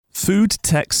Food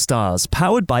Tech Stars,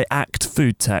 powered by Act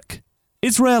Food Tech.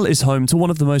 Israel is home to one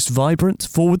of the most vibrant,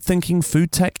 forward-thinking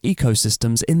food tech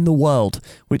ecosystems in the world,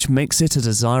 which makes it a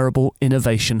desirable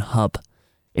innovation hub.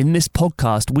 In this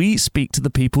podcast, we speak to the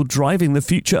people driving the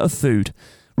future of food,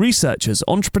 researchers,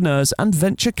 entrepreneurs, and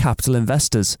venture capital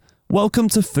investors. Welcome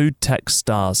to Food Tech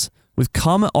Stars, with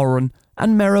Karma Oren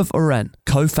and Merav Oren,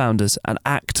 co-founders at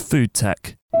Act Food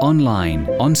Tech. Online,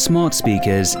 on smart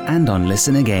speakers, and on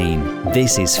Listen Again.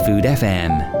 This is Food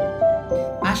FM.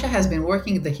 Masha has been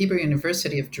working at the Hebrew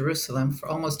University of Jerusalem for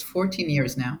almost 14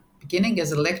 years now, beginning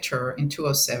as a lecturer in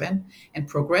 2007 and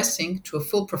progressing to a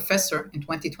full professor in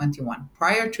 2021.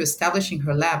 Prior to establishing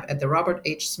her lab at the Robert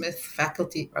H. Smith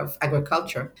Faculty of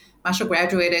Agriculture, Masha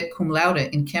graduated cum laude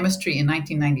in chemistry in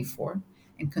 1994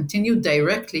 and continued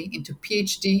directly into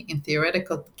PhD in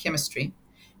theoretical chemistry,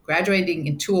 graduating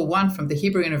in 2001 from the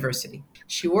Hebrew University.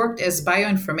 She worked as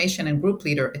bioinformation and group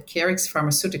leader at Carex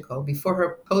Pharmaceutical before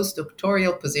her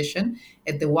postdoctoral position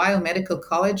at the Weill Medical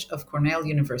College of Cornell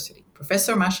University.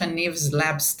 Professor Masha Niv's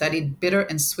lab studied bitter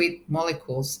and sweet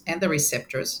molecules and the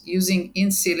receptors using in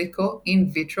silico,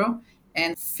 in vitro,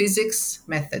 and physics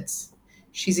methods.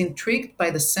 She's intrigued by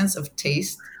the sense of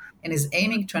taste and is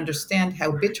aiming to understand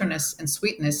how bitterness and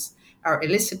sweetness are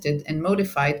elicited and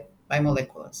modified by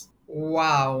molecules.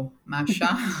 Wow,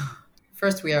 Masha.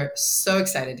 First, we are so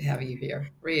excited to have you here,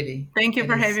 really. Thank you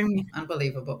for having me.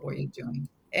 Unbelievable what you're doing.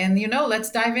 And,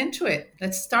 let's dive into it.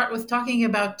 Let's start with talking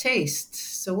about taste.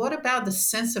 So what about the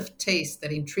sense of taste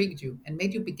that intrigued you and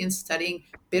made you begin studying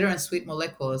bitter and sweet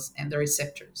molecules and the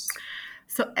receptors?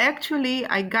 So actually,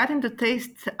 I got into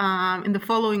taste in the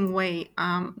following way.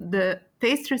 The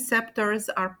taste receptors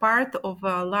are part of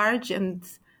a large and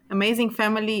amazing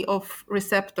family of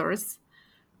receptors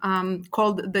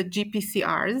called the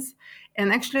GPCRs.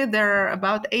 And actually, there are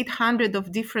about 800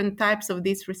 of different types of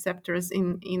these receptors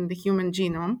in the human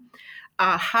genome.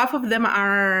 Half of them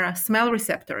are smell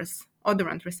receptors,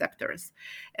 odorant receptors.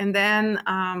 And then,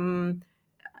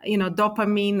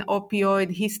 dopamine,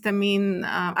 opioid, histamine,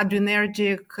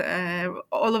 adrenergic,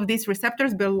 all of these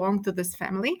receptors belong to this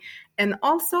family. And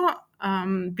also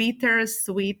bitter,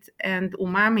 sweet, and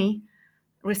umami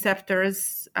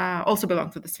receptors also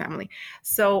belong to this family.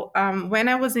 So when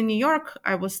I was in New York,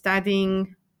 I was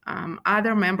studying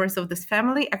other members of this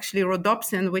family, actually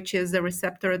rhodopsin, which is a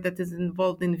receptor that is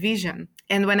involved in vision.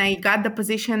 And when I got the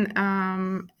position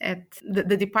at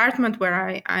the department where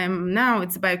I am now,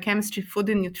 it's biochemistry, food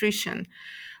and nutrition,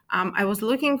 I was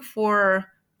looking for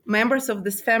members of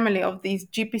this family, of these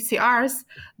GPCRs,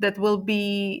 that will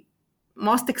be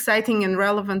most exciting and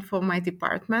relevant for my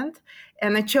department.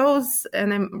 And I chose,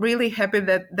 and I'm really happy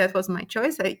that that was my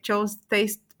choice, I chose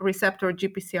taste receptor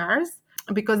GPCRs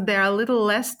because they are a little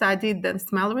less studied than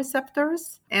smell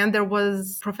receptors. And there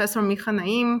was Professor Micha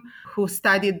Naim who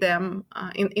studied them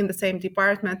in the same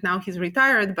department. Now he's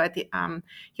retired, but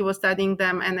he was studying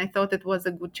them, and I thought it was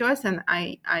a good choice. And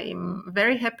I'm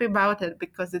very happy about it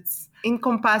because it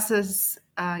encompasses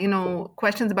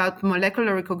questions about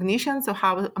molecular recognition, so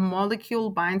how a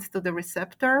molecule binds to the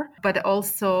receptor, but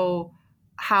also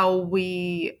how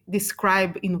we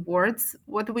describe in words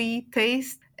what we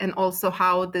taste, and also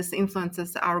how this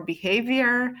influences our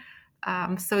behavior.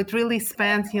 So it really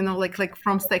spans, like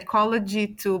from psychology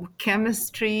to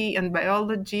chemistry and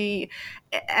biology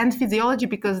and physiology,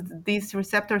 because these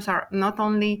receptors are not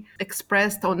only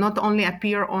expressed or not only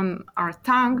appear on our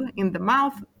tongue in the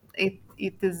mouth.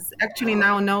 It is actually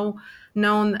now known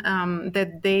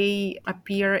that they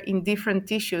appear in different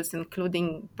tissues,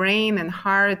 including brain and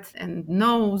heart and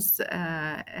nose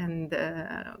and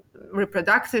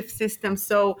reproductive system.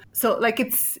 So like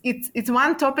it's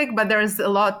one topic, but there's a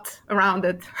lot around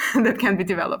it that can be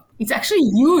developed. It's actually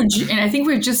huge, and I think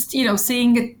we're just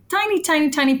seeing a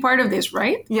tiny part of this,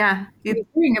 right? Yeah,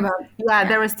 hearing about. Yeah,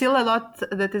 there is still a lot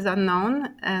that is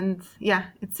unknown, and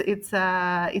it's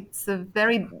a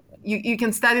very. You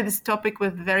can study this topic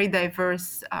with very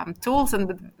diverse tools and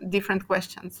with different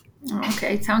questions.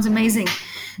 Okay, it sounds amazing.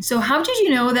 So how did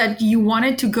you know that you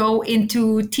wanted to go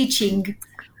into teaching?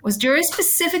 Was there a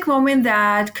specific moment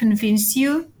that convinced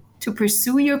you to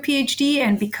pursue your PhD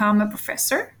and become a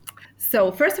professor?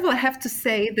 So first of all, I have to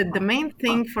say that the main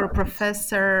thing for a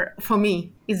professor, for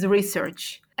me, is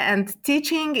research. And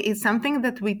teaching is something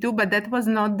that we do, but that was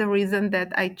not the reason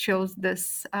that I chose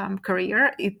this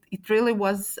career. It really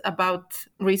was about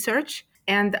research.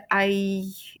 And I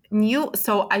knew,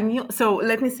 so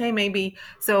let me say maybe,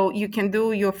 so you can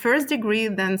do your first degree,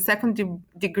 then second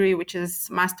degree, which is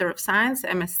Master of Science,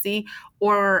 MSc,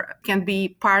 or can be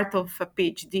part of a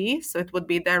PhD. So it would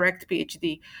be direct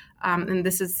PhD. And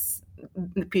this is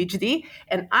the PhD.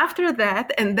 And after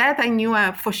that, I knew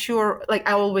for sure, like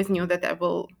I always knew that I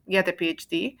will get a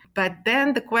PhD. But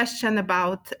then the question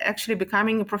about actually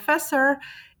becoming a professor,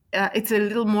 it's a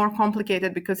little more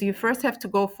complicated because you first have to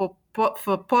go for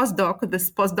postdoc, this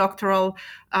postdoctoral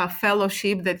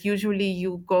fellowship that usually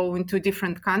you go into a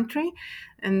different country,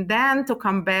 and then to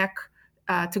come back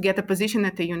to get a position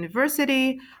at the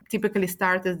university, typically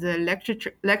start as a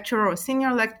lecturer or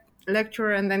senior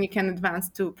lecturer, and then you can advance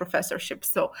to professorship.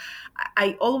 So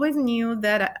I always knew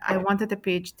that I wanted a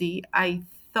PhD. I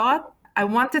thought I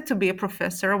wanted to be a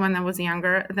professor when I was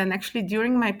younger. Then actually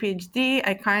during my PhD,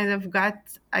 I kind of got,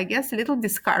 I guess, a little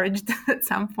discouraged at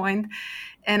some point,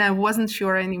 and I wasn't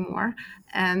sure anymore.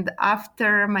 And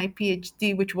after my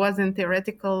PhD, which was in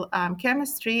theoretical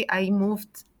chemistry, I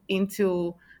moved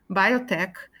into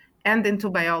biotech and into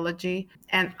biology.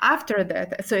 And after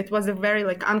that, so it was a very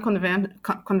like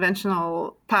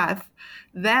unconventional path.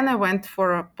 Then I went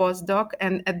for a postdoc.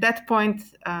 And at that point,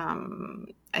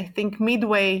 I think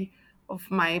midway of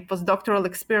my postdoctoral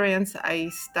experience, I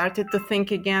started to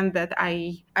think again that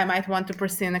I might want to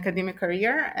pursue an academic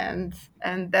career. And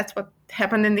that's what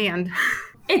happened in the end.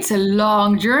 It's a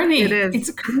long journey. It is. It's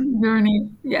a crazy journey.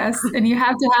 Yes. And you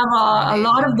have to have a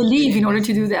lot of belief in order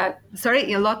to do that.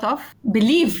 Sorry, a lot of?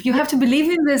 Belief. You have to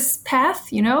believe in this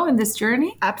path, in this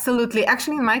journey. Absolutely.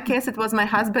 Actually, in my case, it was my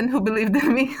husband who believed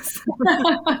in me.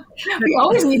 We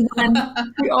always need one.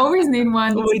 We always need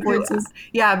one that supports us.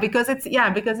 Yeah, because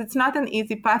it's not an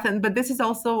easy path. But this is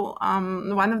also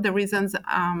one of the reasons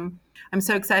I'm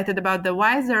so excited about the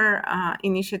Wiser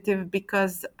initiative,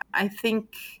 because I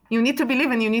think you need to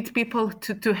believe and you need people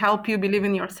to help you believe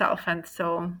in yourself. And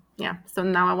so, so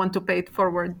now I want to pay it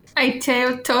forward. I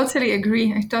totally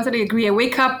agree. I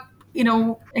wake up,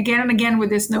 again and again with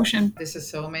this notion. This is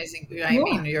so amazing. I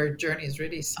mean, your journey is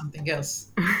really something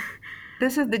else.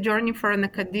 This is the journey for an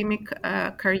academic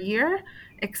career.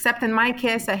 Except in my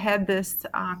case, I had this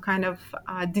kind of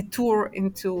detour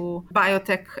into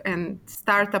biotech and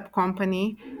startup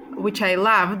company, which I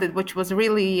loved, which was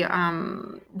really,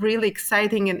 really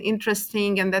exciting and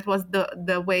interesting. And that was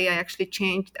the way I actually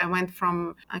changed. I went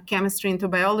from chemistry into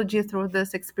biology through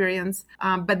this experience.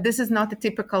 But this is not a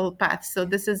typical path. So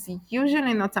this is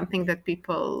usually not something that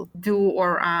people do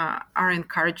or are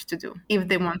encouraged to do if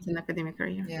they want an academic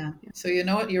career. Yeah. So you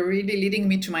know what? You're really leading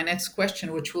me to my next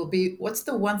question, which will be, what's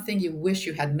the one thing you wish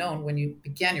you had known when you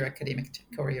began your academic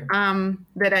career?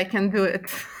 That I can do it.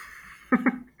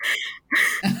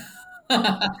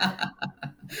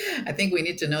 I think we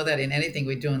need to know that in anything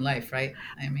we do in life, right?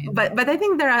 I mean, but I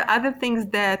think there are other things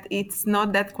that it's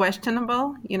not that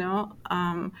questionable,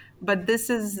 but this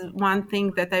is one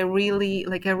thing that I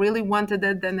really wanted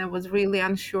it, and I was really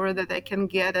unsure that I can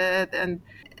get it,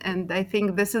 and I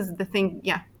think this is the thing,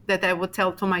 that I would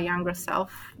tell to my younger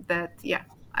self that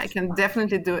I can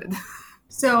definitely do it.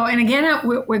 So, and again,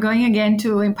 we're going again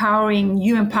to empowering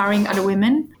other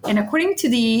women. And according to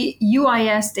the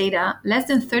UIS data, less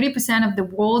than 30% of the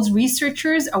world's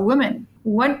researchers are women.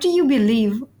 What do you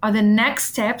believe are the next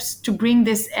steps to bring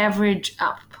this average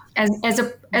up?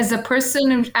 As a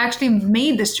person who actually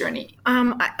made this journey?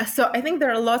 So I think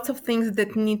there are lots of things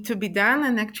that need to be done.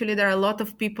 And actually, there are a lot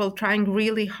of people trying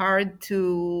really hard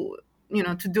to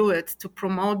do it, to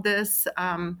promote this.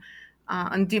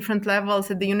 On different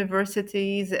levels at the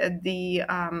universities, at the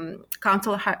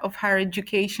Council of Higher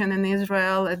Education in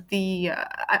Israel, at the,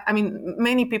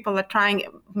 many people are trying,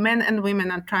 men and women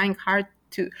are trying hard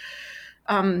to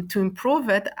improve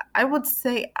it. I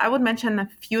would mention a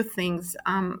few things.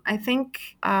 I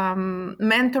think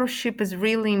mentorship is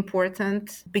really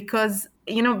important because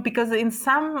in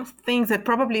some things that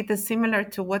probably it is similar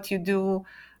to what you do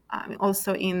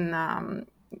also in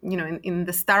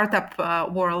the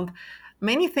startup world.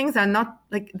 Many things are not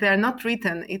they're not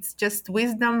written. It's just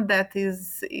wisdom that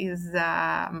is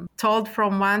told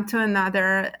from one to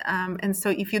another. And so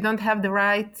if you don't have the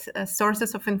right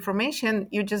sources of information,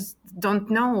 you just don't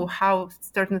know how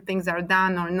certain things are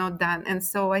done or not done. And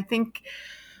so I think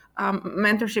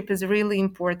mentorship is really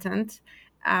important.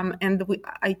 And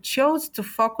I chose to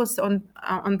focus on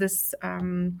this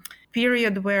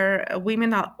period where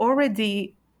women are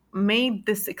already made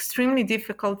this extremely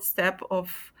difficult step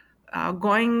of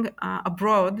going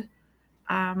abroad,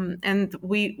 and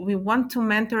we want to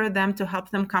mentor them to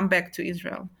help them come back to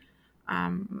Israel,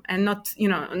 and not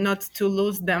to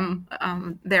lose them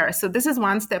there. So this is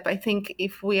one step. I think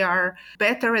if we are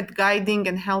better at guiding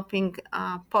and helping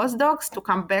postdocs to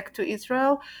come back to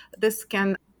Israel, this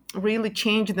can really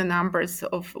change the numbers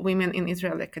of women in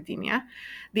Israel academia.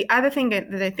 The other thing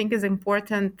that I think is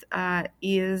important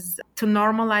is to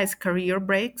normalize career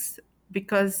breaks,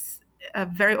 because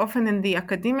very often in the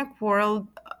academic world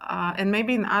and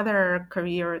maybe in other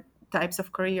types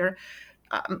of career,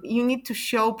 you need to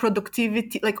show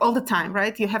productivity like all the time,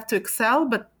 right? You have to excel,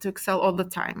 but to excel all the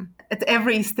time at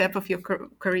every step of your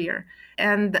career.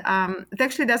 And it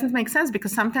actually doesn't make sense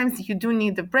because sometimes you do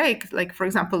need a break. Like, for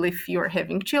example, if you're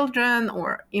having children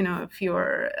or, if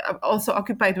you're also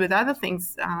occupied with other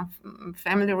things,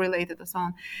 family related and so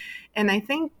on. And I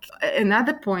think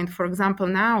another point, for example,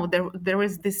 now there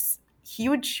is this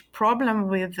huge problem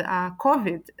with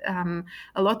COVID,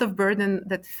 a lot of burden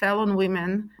that fell on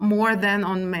women more than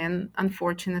on men,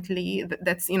 unfortunately.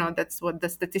 That's what the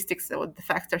statistics, what the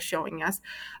facts are showing us,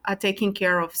 taking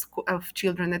care of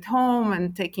children at home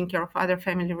and taking care of other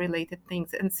family related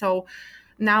things. And so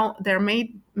now there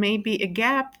may be a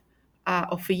gap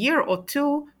of a year or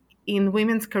two in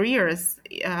women's careers,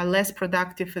 less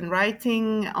productive in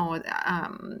writing or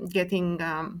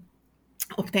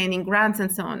obtaining grants and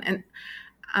so on. And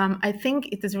I think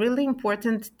it is really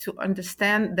important to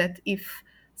understand that if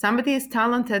somebody is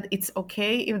talented, it's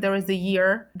okay if there is a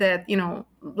year that,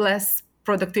 less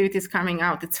productivity is coming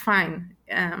out. It's fine.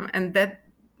 And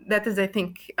that is, I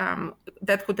think,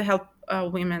 that could help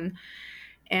women.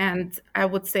 And I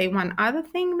would say one other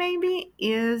thing maybe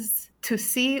is to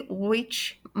see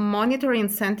which monetary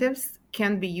incentives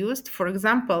can be used. For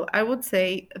example, I would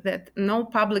say that no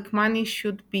public money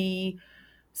should be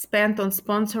spent on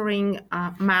sponsoring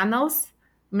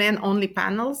men-only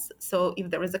panels. So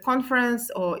if there is a conference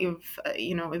or if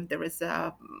there is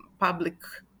a public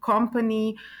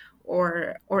company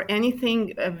or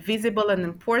anything visible and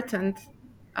important,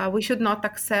 we should not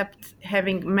accept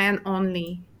having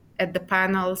men-only at the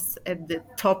panels, at the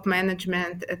top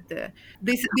management, at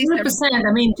these 100%.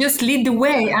 I mean, just lead the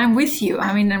way. I'm with you.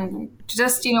 I mean, I'm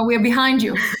just, we're behind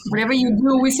you. Whatever you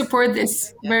do, we support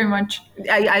this very much.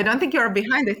 I don't think you're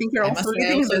behind. I think you're also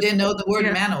leading. I also didn't know the word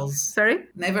manels. Sorry?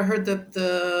 Never heard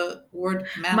the word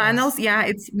manels. Manels, yeah,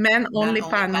 it's men-only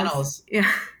panels.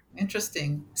 Yeah.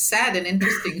 Interesting. Sad and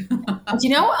interesting.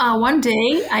 One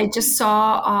day I just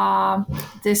saw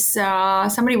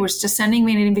somebody was just sending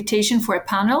me an invitation for a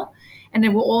panel and they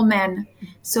were all men.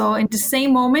 So in the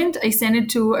same moment, I sent it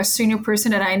to a senior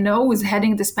person that I know who's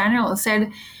heading this panel and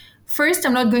said, first,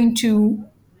 I'm not going to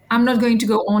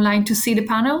go online to see the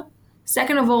panel.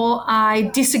 Second of all,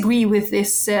 I disagree with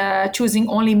this choosing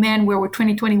only men where we're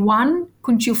 2021.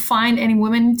 Couldn't you find any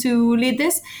women to lead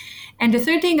this? And the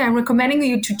third thing, I'm recommending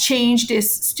you to change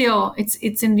this still.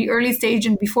 It's in the early stage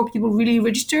and before people really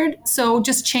registered. So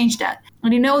just change that.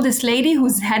 And this lady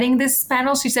who's heading this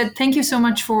panel, she said, thank you so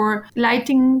much for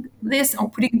lighting this or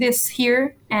putting this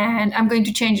here. And I'm going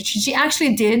to change it. She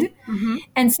actually did. Mm-hmm.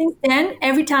 And since then,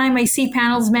 every time I see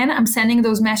panels men, I'm sending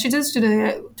those messages to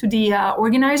the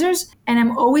organizers. And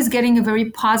I'm always getting a very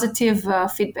positive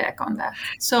feedback on that.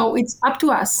 So it's up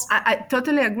to us. I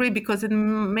totally agree, because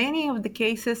in many of the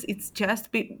cases, it's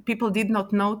just people did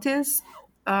not notice.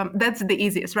 That's the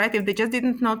easiest, right? If they just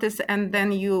didn't notice and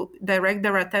then you direct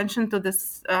their attention to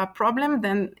this problem,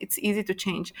 then it's easy to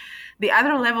change. The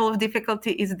other level of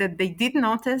difficulty is that they did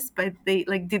notice, but they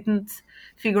didn't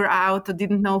figure out or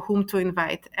didn't know whom to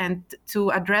invite. And to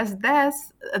address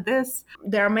this,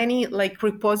 there are many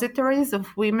repositories of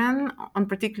women on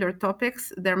particular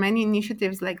topics. There are many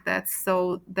initiatives like that,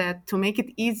 so that to make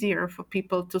it easier for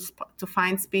people to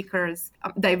find speakers,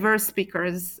 diverse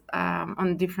speakers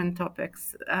on different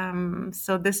topics.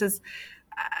 So this is,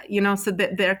 so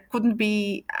that there couldn't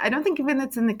be, I don't think even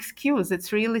it's an excuse.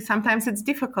 It's really, sometimes it's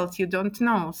difficult. You don't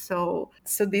know. So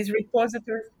these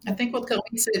repositories. I think what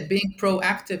Karmit said, being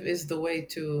proactive is the way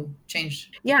to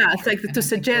change. Yeah, it's like to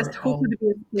suggest who could be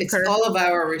a speaker. It's all of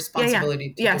our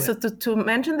responsibility. Yeah. So to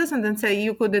mention this and then say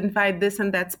you could invite this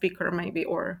and that speaker maybe,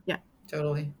 or yeah.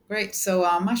 Totally. Great. So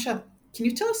Masha, can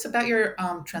you tell us about your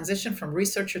transition from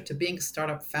researcher to being a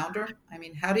startup founder? I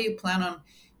mean, how do you plan on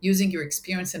using your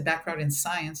experience and background in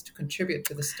science to contribute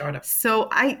to the startup? So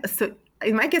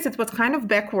in my case, it was kind of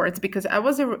backwards, because I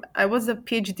was a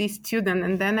PhD student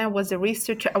and then I was a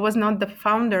researcher. I was not the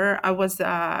founder. I was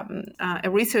a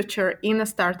researcher in a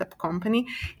startup company.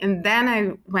 And then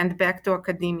I went back to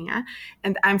academia,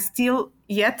 and I'm still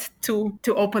yet to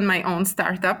open my own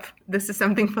startup. This is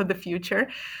something for the future.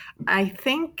 I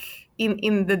think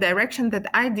in the direction that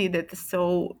I did it,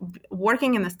 so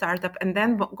working in a startup and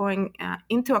then going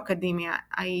into academia,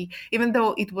 even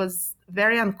though it was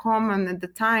very uncommon at the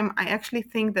time, I actually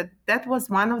think that was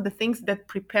one of the things that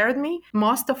prepared me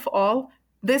most of all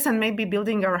this and maybe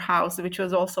building our house, which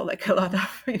was also like a lot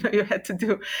of, you had to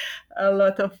do a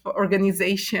lot of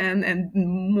organization and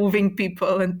moving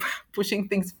people and pushing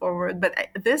things forward. But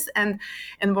this and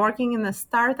working in a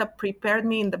startup prepared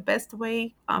me in the best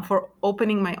way for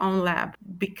opening my own lab,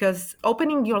 because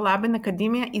opening your lab in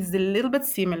academia is a little bit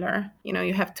similar.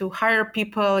 You have to hire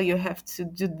people, you have to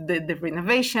do the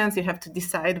renovations, you have to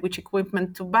decide which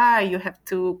equipment to buy,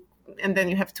 and then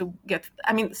you have to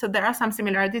so there are some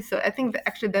similarities. So I think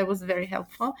that was very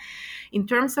helpful. In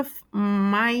terms of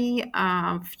my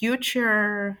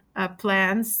future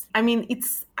plans,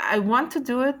 I want to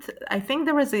do it. I think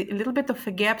there is a little bit of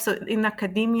a gap. So in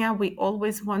academia, we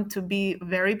always want to be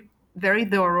very, very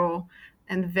thorough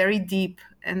and very deep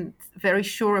and very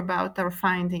sure about our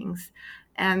findings.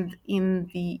 And in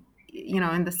the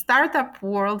startup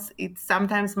worlds, it's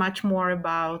sometimes much more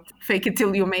about fake it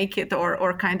till you make it,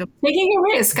 or kind of taking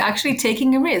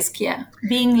a risk. Yeah.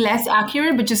 Being less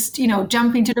accurate, but just,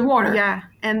 jump into the water. Yeah.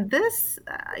 And this,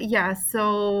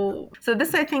 so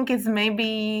this, I think, is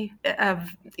maybe,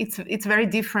 it's very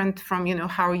different from,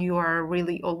 how you are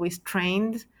really always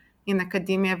trained in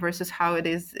academia versus how it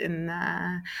is in,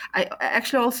 I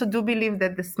actually also do believe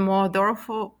that this more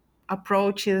thorough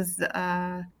approach is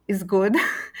good,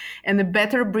 and a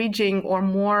better bridging or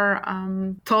more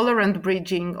tolerant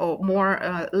bridging, or more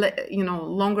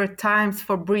longer times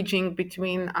for bridging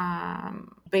between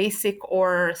basic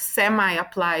or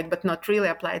semi-applied but not really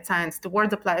applied science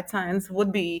towards applied science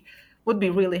would be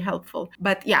really helpful.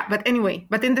 But anyway,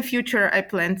 in the future I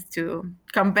plan to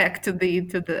come back to the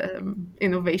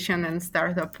innovation and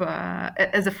startup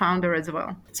as a founder as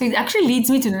well. So it actually leads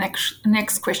me to the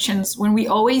next questions. When we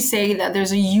always say that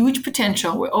there's a huge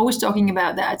potential, we're always talking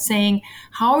about that, saying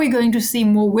how are we going to see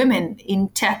more women in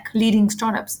tech leading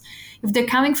startups? If they're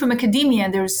coming from academia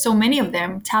and there's so many of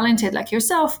them talented like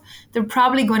yourself, they're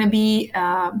probably going to be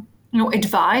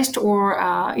advised or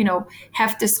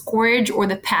have this courage or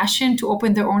the passion to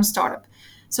open their own startup.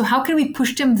 So how can we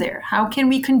push them there? How can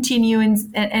we continue?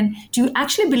 And do you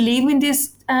actually believe in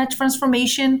this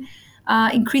transformation,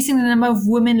 increasing the number of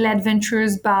women-led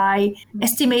ventures by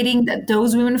estimating that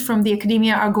those women from the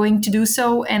academia are going to do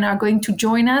so and are going to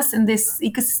join us in this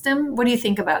ecosystem? What do you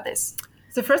think about this?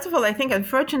 So first of all, I think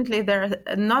unfortunately there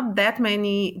are not that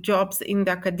many jobs in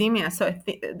the academia. So I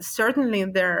think certainly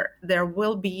there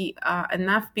will be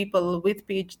enough people with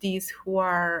PhDs who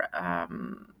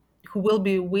will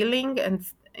be willing and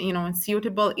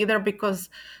suitable, either because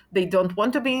they don't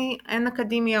want to be in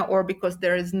academia or because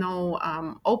there is no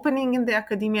opening in the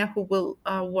academia, who will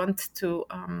want to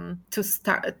go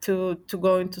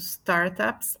into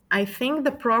startups. I think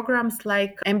the programs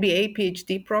like MBA,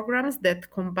 PhD programs that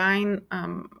combine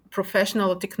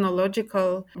professional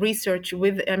technological research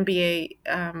with MBA,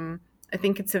 I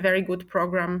think it's a very good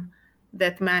program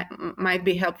that might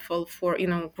be helpful for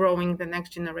growing the next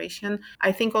generation.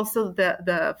 I think also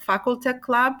the Facultech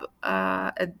Club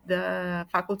at the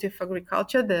Faculty of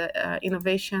Agriculture, the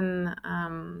innovation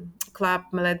club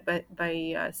led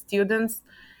by students,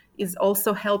 is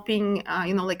also helping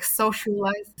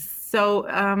socialize. So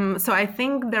I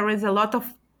think there is a lot of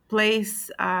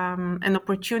place and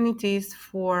opportunities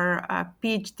for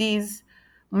PhDs,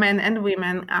 men and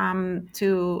women,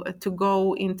 to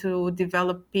go into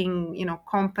developing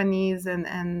companies,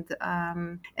 and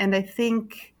I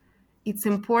think it's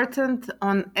important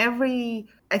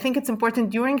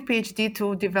during PhD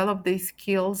to develop these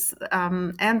skills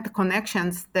and the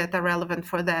connections that are relevant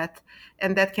for that,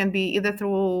 and that can be either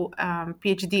through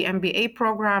PhD MBA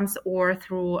programs or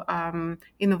through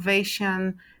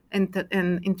innovation and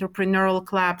entrepreneurial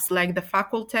clubs like the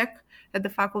Facultech at the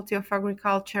Faculty of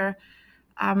Agriculture.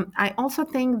 I also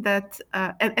think that,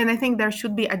 and I think there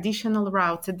should be additional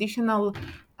routes, additional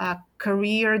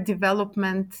career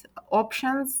development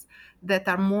options that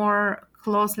are more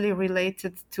closely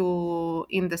related to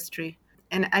industry.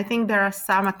 And I think there are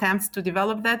some attempts to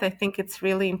develop that. I think it's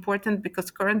really important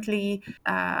because currently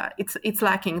it's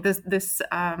lacking. This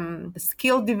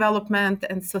skill development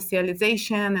and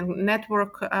socialization and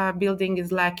network building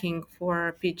is lacking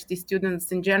for PhD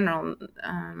students in general,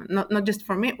 not just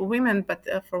for women, but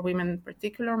for women in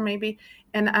particular, maybe.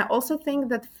 And I also think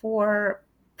that for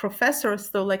professors,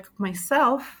 so like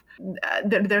myself,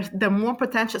 there's more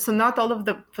potential. So not all of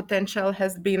the potential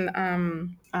has been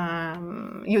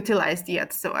utilized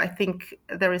yet. So I think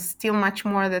there is still much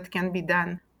more that can be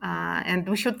done. And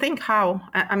we should think how.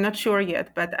 I'm not sure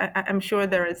yet, but I'm sure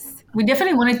there is. We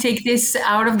definitely want to take this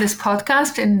out of this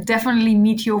podcast and definitely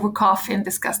meet you over coffee and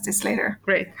discuss this later.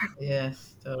 Great.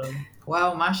 Yes, totally.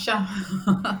 Wow, Masha,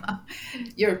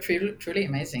 you're truly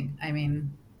amazing. I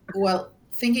mean, well,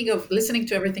 thinking of listening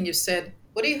to everything you said,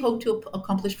 What do you hope to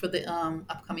accomplish for the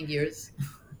upcoming years?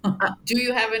 Do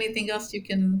you have anything else you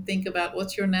can think about?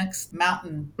 What's your next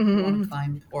mountain you want to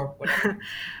climb or whatever?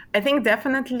 I think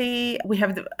definitely we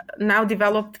have now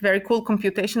developed very cool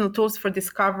computational tools for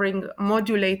discovering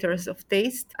modulators of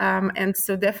taste. And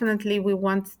so definitely we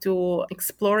want to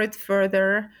explore it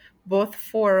further, both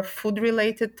for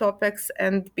food-related topics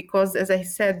and because, as I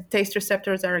said, taste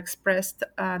receptors are expressed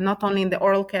not only in the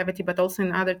oral cavity, but also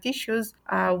in other tissues.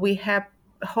 We have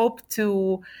hope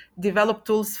to develop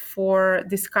tools for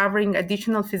discovering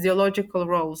additional physiological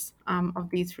roles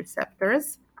of these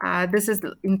receptors. This is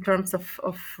in terms of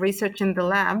research in the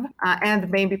lab and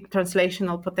maybe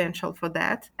translational potential for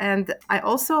that. And I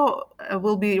also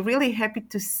will be really happy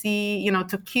to see,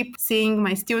 to keep seeing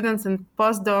my students and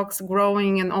postdocs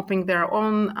growing and opening their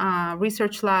own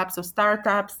research labs or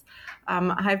startups.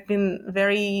 I've been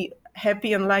very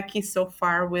happy and lucky so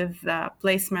far with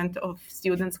placement of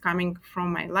students coming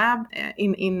from my lab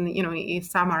in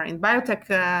some are in biotech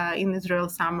in Israel,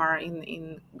 some are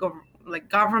in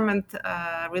government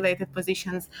related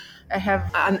positions. I have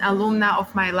an alumna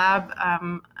of my lab,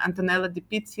 Antonella Di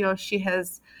Pizio. She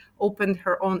has opened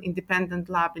her own independent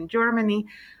lab in Germany.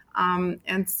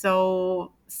 And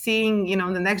so seeing,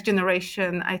 the next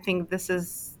generation, I think this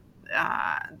is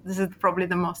probably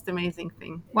the most amazing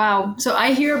thing. Wow. So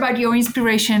I hear about your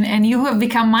inspiration and you have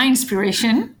become my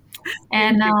inspiration.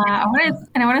 And I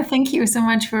want to thank you so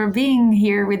much for being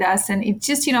here with us. And it's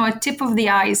just, a tip of the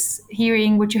ice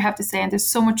hearing what you have to say. And there's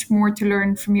so much more to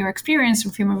learn from your experience,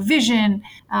 from your vision.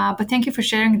 But thank you for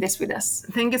sharing this with us.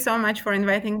 Thank you so much for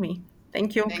inviting me.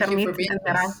 Thank you, Thank you for being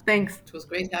with us. Thanks. It was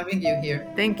great having you here.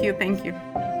 Thank you.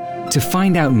 To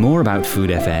find out more about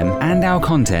Food FM and our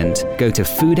content, go to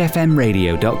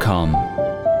foodfmradio.com.